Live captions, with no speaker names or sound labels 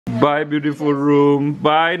Bye, beautiful room.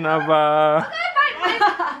 Bye, Nava.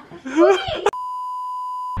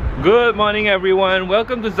 Good morning, everyone.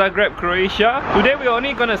 Welcome to Zagreb, Croatia. Today we're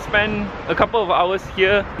only gonna spend a couple of hours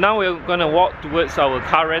here. Now we're gonna walk towards our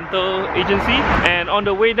car rental agency, and on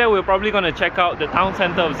the way there we're probably gonna check out the town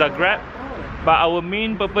center of Zagreb. But our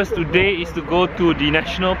main purpose today is to go to the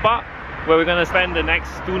national park, where we're gonna spend the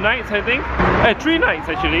next 2 nights, I think. 3 nights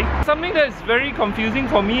actually. Something that's very confusing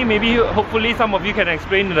for me, maybe hopefully some of you can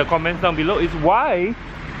explain in the comments down below, is why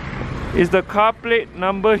is the car plate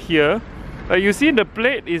number here? You see the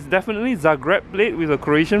plate is definitely Zagreb plate with a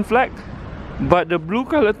Croatian flag, but the blue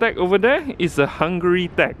color tag over there is a Hungary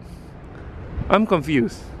tag. I'm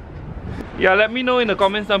confused. Yeah, let me know in the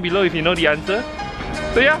comments down below if you know the answer.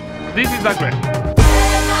 So yeah, this is Zagreb.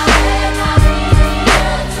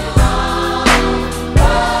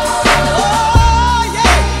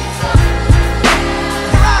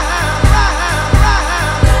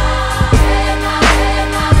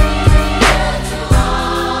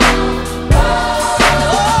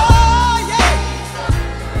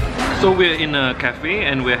 So we're in a cafe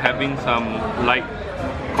and we're having some light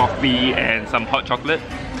coffee and some hot chocolate.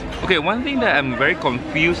 Okay, one thing that I'm very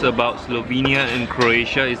confused about Slovenia and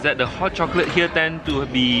Croatia is that the hot chocolate here tend to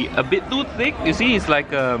be a bit too thick. You see, it's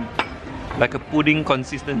like a pudding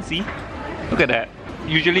consistency. Look at that.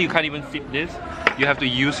 Usually you can't even sip this. You have to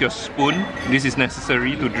use your spoon. This is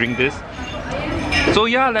necessary to drink this. So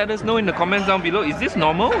yeah, let us know in the comments down below. Is this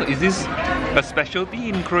normal? Is this a specialty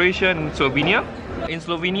in Croatia and Slovenia? In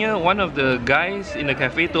Slovenia, one of the guys in the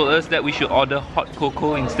cafe told us that we should order hot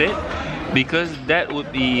cocoa instead, because that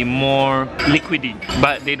would be more liquidy.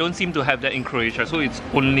 But they don't seem to have that in Croatia, so it's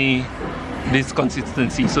only this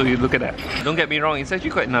consistency. So you look at that. Don't get me wrong, it's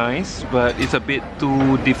actually quite nice, but it's a bit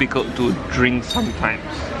too difficult to drink sometimes.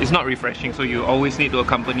 It's not refreshing, so you always need to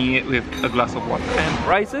accompany it with a glass of water. And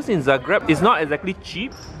prices in Zagreb is not exactly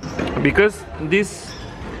cheap, because this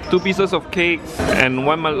 2 pieces of cakes and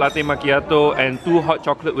 1 latte macchiato and 2 hot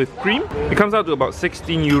chocolate with cream, it comes out to about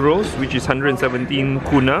 16 euros, which is 117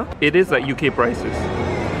 kuna. It is like UK prices.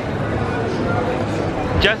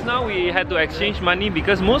 Just now we had to exchange money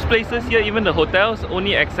because most places here, even the hotels,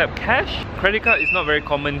 only accept cash. Credit card is not very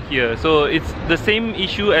common here, so it's the same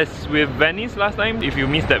issue as with Venice last time. If you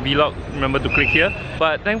missed that vlog, remember to click here.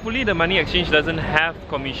 But thankfully the money exchange doesn't have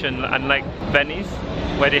commission, unlike Venice,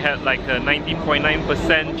 where they had like a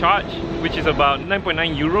 19.9% charge, which is about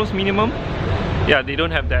 9.9 euros minimum. Yeah, they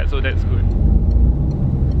don't have that, so that's good.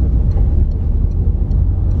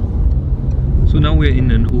 So now we're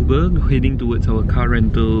in an Uber heading towards our car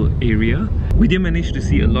rental area. We didn't manage to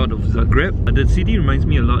see a lot of Zagreb. The city reminds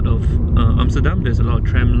me a lot of Amsterdam. There's a lot of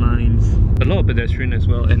tram lines, a lot of pedestrian as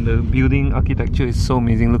well, and the building architecture is so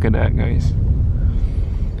amazing. Look at that, guys.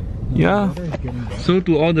 Yeah, so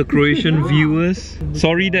to all the Croatian viewers,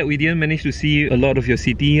 sorry that we didn't manage to see a lot of your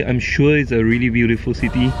city. I'm sure it's a really beautiful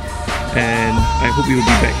city, and I hope you will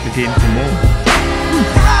be back again for more.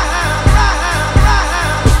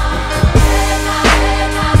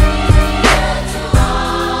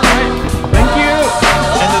 Thank you!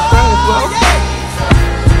 And the tram as well.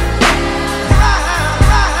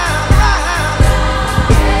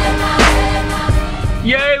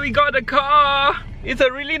 Yay, we got the car! It's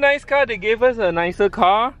a really nice car. They gave us a nicer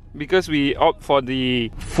car because we opt for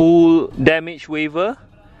the full damage waiver.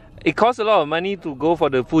 It costs a lot of money to go for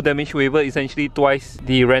the full damage waiver, essentially twice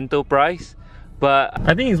the rental price. But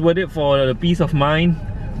I think it's worth it for the peace of mind.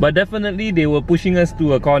 But definitely they were pushing us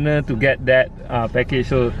to a corner to get that package.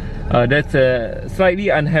 So that's a slightly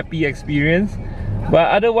unhappy experience.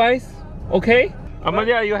 But otherwise, okay.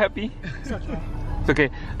 Amalia, are you happy? It's okay. It's okay.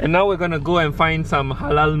 And now we're gonna go and find some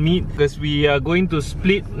halal meat because we are going to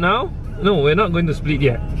Split now. No, we're not going to Split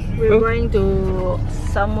yet. We're going to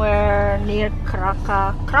somewhere near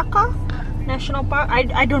Kraka National Park.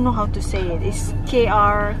 I don't know how to say it. It's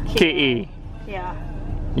K-R-K-A. Yeah.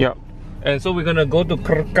 Yep. And so we're gonna go to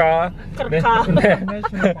Krka. Krka.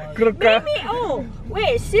 Maybe, oh,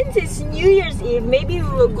 wait, since it's New Year's Eve, maybe we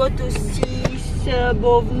will go to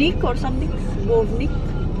Bovnik or something. Bovnik.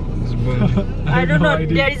 I don't know.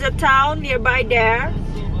 There is a town nearby there,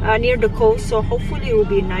 near the coast, so hopefully it will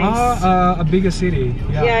be nice. A bigger city.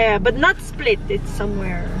 Yeah. Yeah, but not Split. It's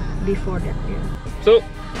somewhere before that. Yeah. So,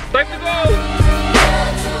 time to go!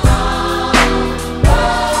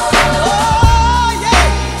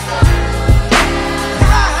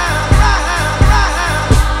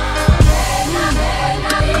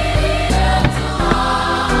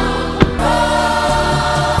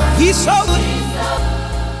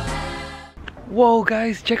 Whoa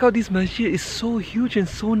guys, check out this masjid. It's so huge and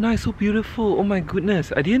so nice, so beautiful. Oh my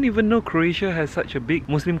goodness. I didn't even know Croatia has such a big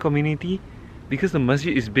Muslim community because the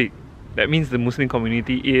masjid is big. That means the Muslim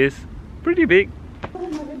community is pretty big.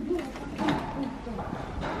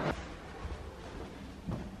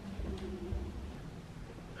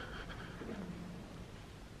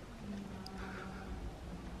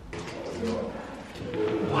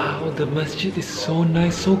 Wow, the masjid is so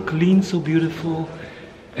nice, so clean, so beautiful.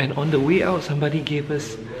 And on the way out, somebody gave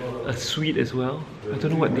us a sweet as well. I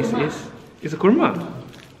don't know what this is. It's a kurma.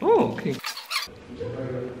 Oh, okay.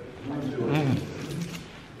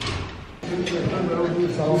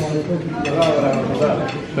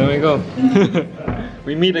 There we go.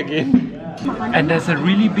 We meet again. And there's a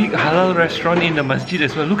really big halal restaurant in the masjid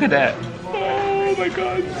as well. Look at that. Oh my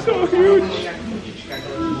god, so huge.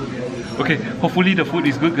 Okay, hopefully the food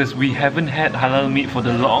is good because we haven't had halal meat for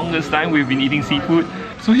the longest time. We've been eating seafood.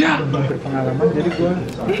 So yeah.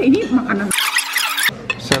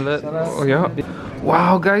 Salad. Oh yeah.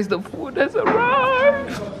 Wow guys, the food has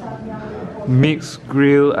arrived. Mixed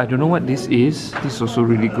grill. I don't know what this is. This is also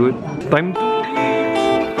really good. Time to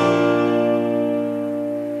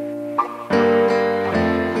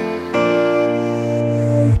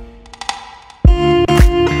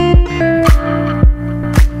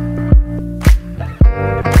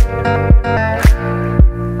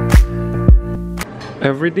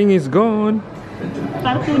everything is gone.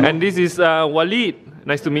 And this is Walid.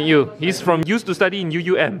 Nice to meet you. He's from used to study in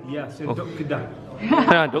UUM. Yes, in Kedah.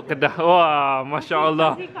 Dok Kedah. Wow, Masya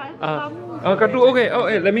Allah. Okay. Oh,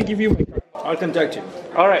 hey, let me give you. I'll contact you.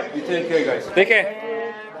 Alright, you take care guys. Take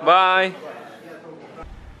care. Bye.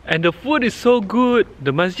 And the food is so good.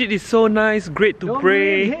 The masjid is so nice. Great to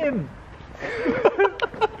pray. Him.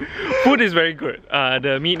 Food is very good.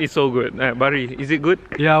 The meat is so good. Bari, is it good?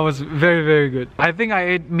 Yeah, it was very, very good. I think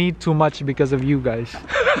I ate meat too much because of you guys.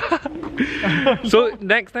 So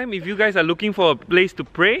next time, if you guys are looking for a place to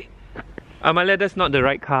pray, Amalia, that's not the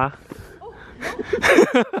right car.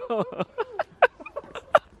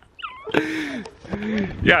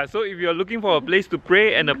 Yeah, so if you're looking for a place to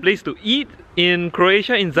pray and a place to eat in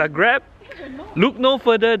Croatia, in Zagreb, look no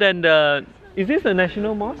further than the... Is this the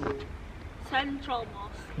National Mosque? Central Mosque.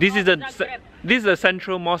 This is the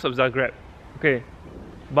Central Mosque of Zagreb. Okay.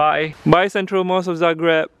 Bye. Bye Central Mosque of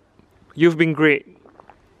Zagreb. You've been great.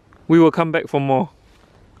 We will come back for more.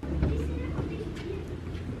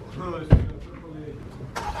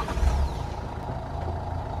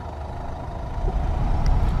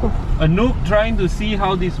 Anouk trying to see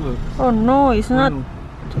how this works. Oh no, it's not.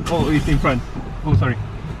 Oh, it's in front. Oh, sorry.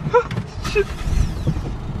 Shit.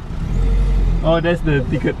 Oh, that's the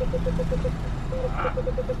ticket.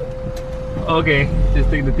 Okay, just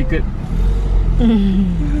take the ticket.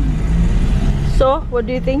 So, what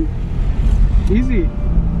do you think? Easy.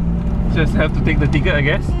 Just have to take the ticket, I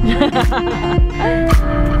guess.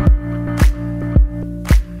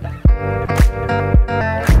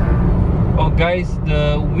 Oh guys,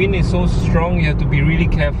 the wind is so strong, you have to be really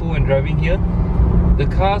careful when driving here. The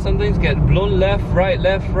car sometimes get blown left, right,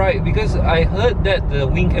 because I heard that the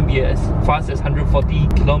wind can be as fast as 140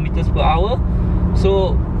 kilometers per hour.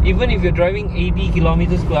 So even if you're driving 80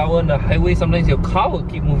 kilometers per hour on the highway, sometimes your car will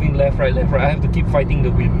keep moving left, right. I have to keep fighting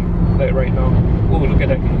the wind, like right now. Oh, look at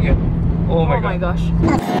that here. Oh my gosh.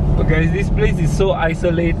 Oh guys, this place is so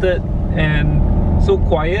isolated and so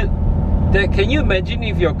quiet that can you imagine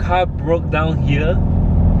if your car broke down here?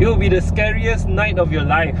 It will be the scariest night of your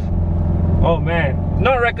life. Oh man,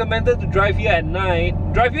 not recommended to drive here at night.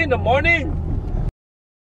 Drive here in the morning.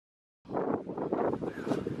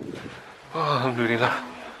 Oh, Alhamdulillah.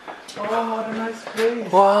 Oh, what a nice place.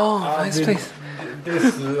 Wow, nice place.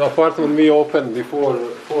 This apartment we opened before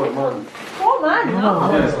 4 months. 4 months?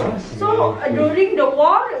 No. Yes. So, during the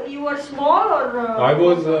war, you were small or? I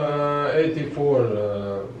was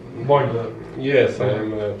 84. Born. Yes, I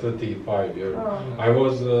am 35 years. I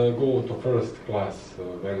was go to first class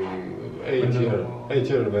when 8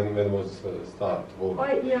 year when was start war.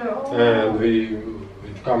 8 years. Oh. And we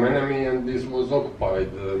become enemy, and this was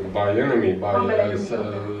occupied by enemy, by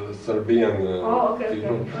Serbian people.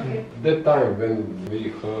 Okay. That time when we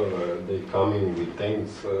heard they coming with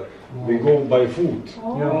tanks, we go by foot.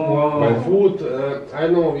 By foot, I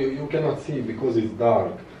know you cannot see because it's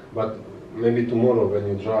dark, but maybe tomorrow when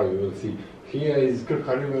you drive you will see. Here is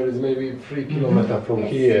Krka River is maybe 3 kilometers from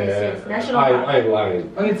here. Yes. High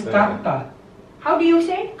line. Oh, it's Karta. How do you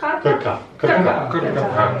say? Karta?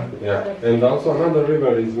 Krka. Yeah. And also another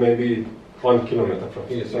river is maybe 1 kilometer from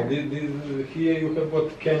here. So here you have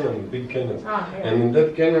got canyon, big canyons. And in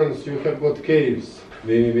that canyons you have got caves.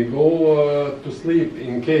 We go to sleep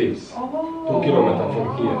in caves, 2 kilometers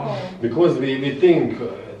from here, because we think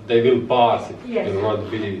they will pass. It will not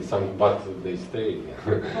be some, but they stay.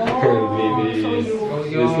 we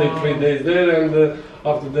sleep 3 days there, and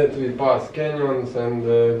after that we pass canyons and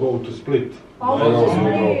go to Split.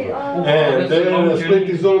 And Split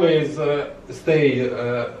is always stay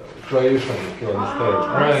Croatian, if you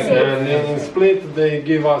understand. And in Split they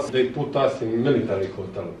put us in military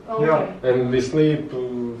hotel. And we sleep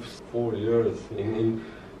 4 years in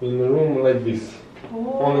a room like this.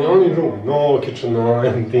 Only room, no kitchen or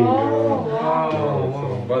anything.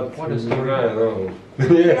 Wow. But what a story.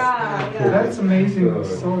 Yes. That's amazing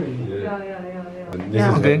story. This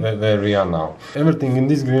is where we are now. Everything in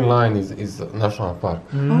this green line is national park.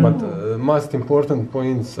 But most important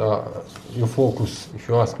points are you focus, if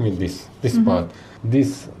you ask me, this part.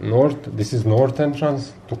 This is north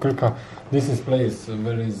entrance to Krka. This is place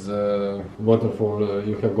where is waterfall.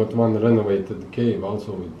 You have got one renovated cave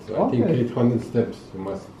also with I think 800 steps. You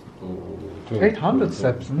must to 800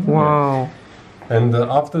 steps. Wow. And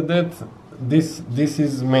after that, this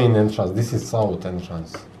is main entrance. This is south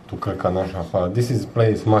entrance to Krka National Park. This is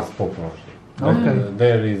place most popular.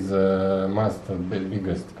 There is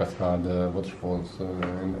biggest cascade, waterfalls,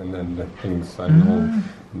 and then the things I know.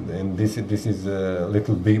 And this is a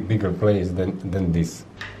little bigger place than this.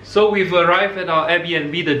 So we've arrived at our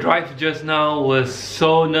Airbnb. The drive just now was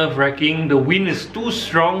so nerve-wracking. The wind is too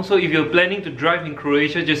strong, so if you're planning to drive in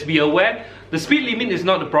Croatia, just be aware. The speed limit is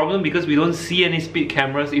not the problem because we don't see any speed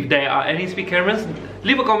cameras. If there are any speed cameras,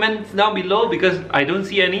 leave a comment down below because I don't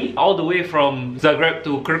see any. All the way from Zagreb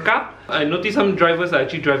to Krka. I noticed some drivers are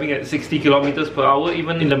actually driving at 60 kilometers per hour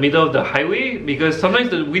even in the middle of the highway because sometimes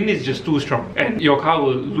the wind is just too strong and your car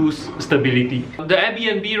will lose stability. The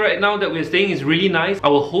Airbnb right now that we're staying is really nice.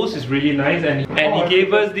 Our host is really nice and he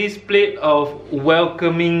gave us this plate of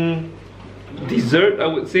welcoming dessert, I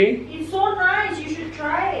would say. It's so nice, you should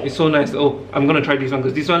try it. It's so nice. Oh, I'm gonna try this one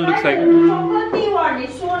because this one looks like... chocolatey one,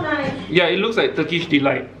 it's so nice. Yeah, it looks like Turkish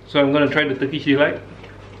delight. So I'm gonna try the Turkish delight.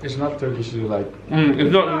 It's not Turkish delight.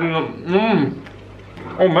 It's not.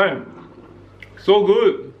 Oh man, so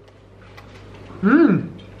good.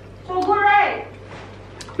 So good, right?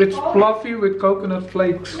 It's fluffy with coconut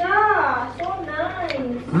flakes. Yeah, so nice.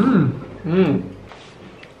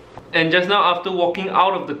 And just now, after walking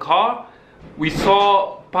out of the car, we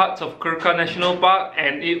saw parts of Krka National Park,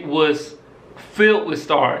 and it was filled with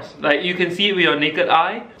stars. Like you can see it with your naked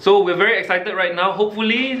eye. So we're very excited right now.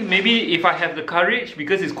 Hopefully, maybe if I have the courage,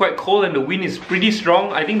 because it's quite cold and the wind is pretty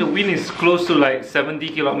strong. I think the wind is close to like 70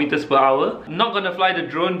 kilometers per hour. I'm not gonna fly the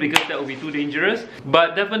drone because that would be too dangerous.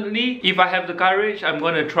 But definitely, if I have the courage, I'm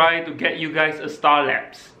gonna try to get you guys a star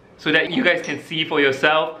lapse, so that you guys can see for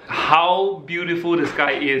yourself how beautiful the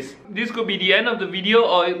sky is. This could be the end of the video,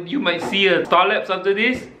 or you might see a star lapse after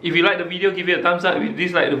this. If you like the video, give it a thumbs up. If you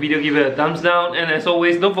dislike the video, give it a thumbs down. And as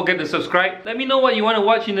always, don't forget to subscribe. Let me know what you want to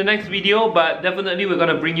watch in the next video, but definitely we're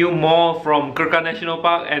gonna bring you more from Krka National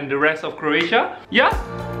Park and the rest of Croatia. Yeah,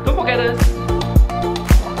 don't forget us.